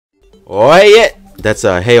Oh yeah, that's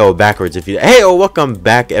a heyo backwards. If you heyo, welcome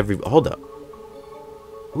back hold up.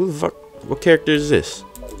 Who the fuck? What character is this?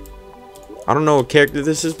 I don't know what character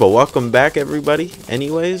this is, but welcome back everybody.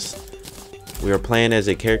 Anyways, we are playing as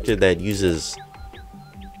a character that uses,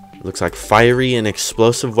 looks like fiery and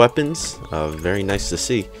explosive weapons. Very nice to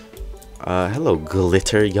see. Hello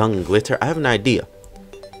Glitter, young Glitter. I have an idea.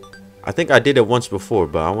 I think I did it once before,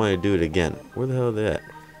 but I want to do it again. Where the hell are they at?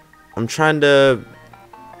 I'm trying to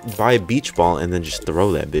buy a beach ball and then just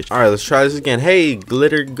throw that bitch. Alright, let's try this again. Hey,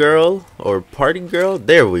 glitter girl or party girl.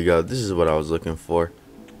 There we go. This is what I was looking for.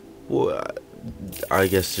 Well, I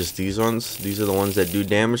guess just these ones. These are the ones that do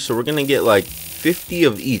damage. So we're going to get like 50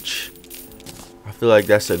 of each. I feel like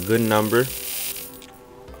that's a good number.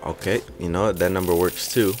 Okay, you know what? That number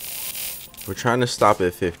works too. We're trying to stop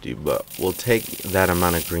at 50, but we'll take that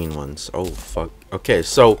amount of green ones. Oh, fuck. Okay,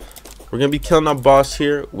 so we're going to be killing our boss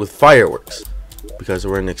here with fireworks. Because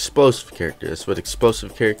we're an explosive character. That's what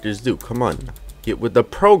explosive characters do. Come on. Get with the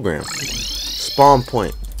program. Spawn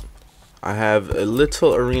point. I have a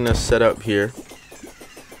little arena set up here.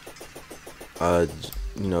 You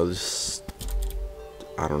know, this...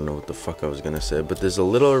 I don't know what the fuck I was going to say. But there's a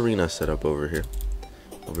little arena set up over here.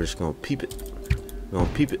 We're just going to peep it. We're going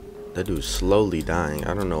to peep it. That dude's slowly dying.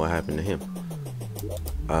 I don't know what happened to him.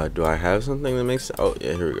 Do I have something that makes... Oh,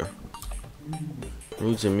 yeah, here we go.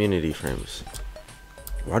 Removes immunity frames.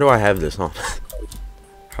 Why do I have this on?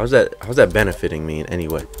 How's that benefiting me in any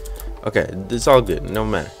way? Okay, it's all good, no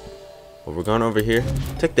matter. But we're going over here.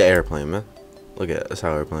 Take the airplane, man. Look at that. That's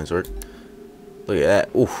how airplanes work. Look at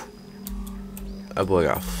that. Oof. That boy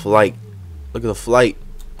got flight. Look at the flight.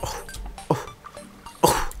 Oh. Oh.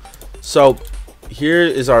 Oh. So here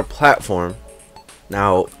is our platform.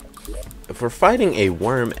 Now, if we're fighting a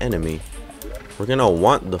worm enemy, we're gonna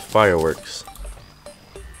want the fireworks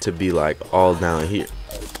to be like all down here.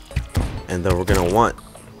 And then we're gonna want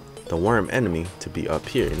the worm enemy to be up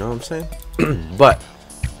here, you know what I'm saying? But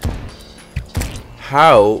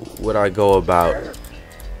how would I go about...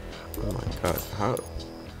 Oh my god,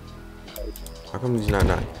 how come he's not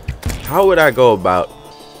dying? How would I go about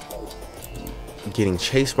getting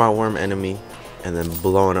chased by a worm enemy and then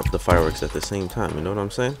blowing up the fireworks at the same time, you know what I'm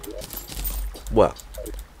saying? Well,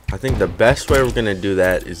 I think the best way we're gonna do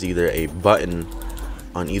that is either a button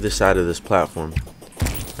on either side of this platform.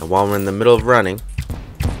 And while we're in the middle of running,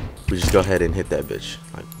 we just go ahead and hit that bitch.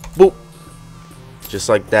 Like, boop. Just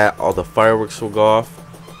like that, all the fireworks will go off.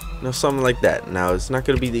 You know, something like that. Now, it's not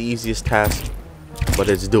going to be the easiest task, but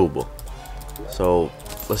it's doable. So,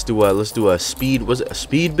 let's do a speed, was it a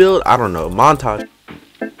speed build? I don't know, montage.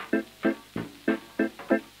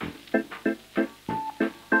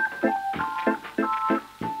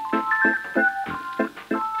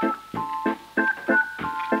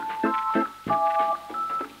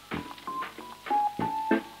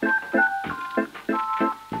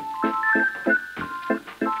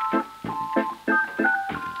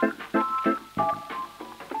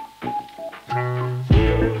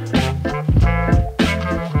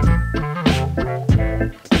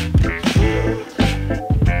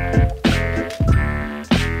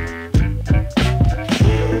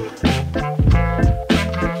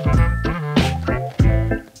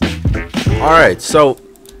 Alright, so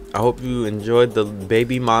I hope you enjoyed the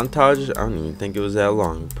baby montage. I don't even think it was that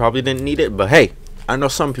long. Probably didn't need it, but hey, I know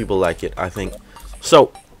some people like it, I think.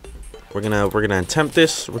 So we're gonna attempt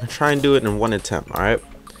this. We're gonna try and do it in one attempt, alright?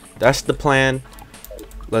 That's the plan.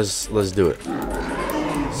 Let's do it.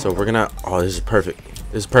 So we're gonna... Oh, this is perfect.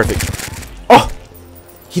 This is perfect. Oh!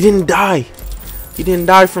 He didn't die. He didn't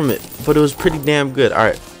die from it, but it was pretty damn good.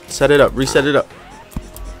 Alright, set it up, reset it up.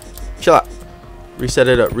 Chill out. Reset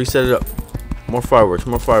it up, reset it up. More fireworks,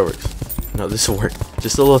 more fireworks. No, this will work.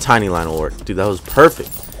 Just a little tiny line will work. Dude, that was perfect.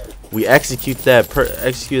 We execute that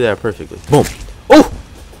perfectly. Boom. Oh!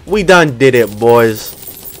 We done did it,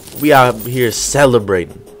 boys. We out here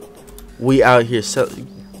celebrating. We out here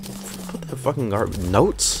put that fucking garbage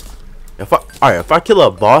notes. Alright, if I kill a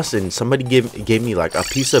boss and somebody gave me like a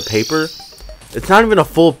piece of paper, it's not even a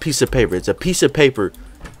full piece of paper. It's a piece of paper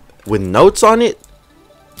with notes on it.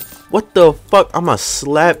 What the fuck? I'm gonna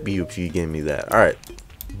slap you if you give me that. Alright.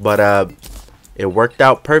 But it worked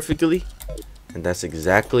out perfectly. And that's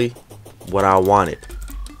exactly what I wanted.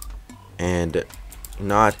 And you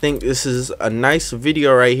know, I think this is a nice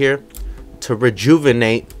video right here to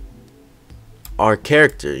rejuvenate our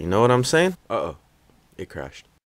character. You know what I'm saying? Uh-oh. It crashed.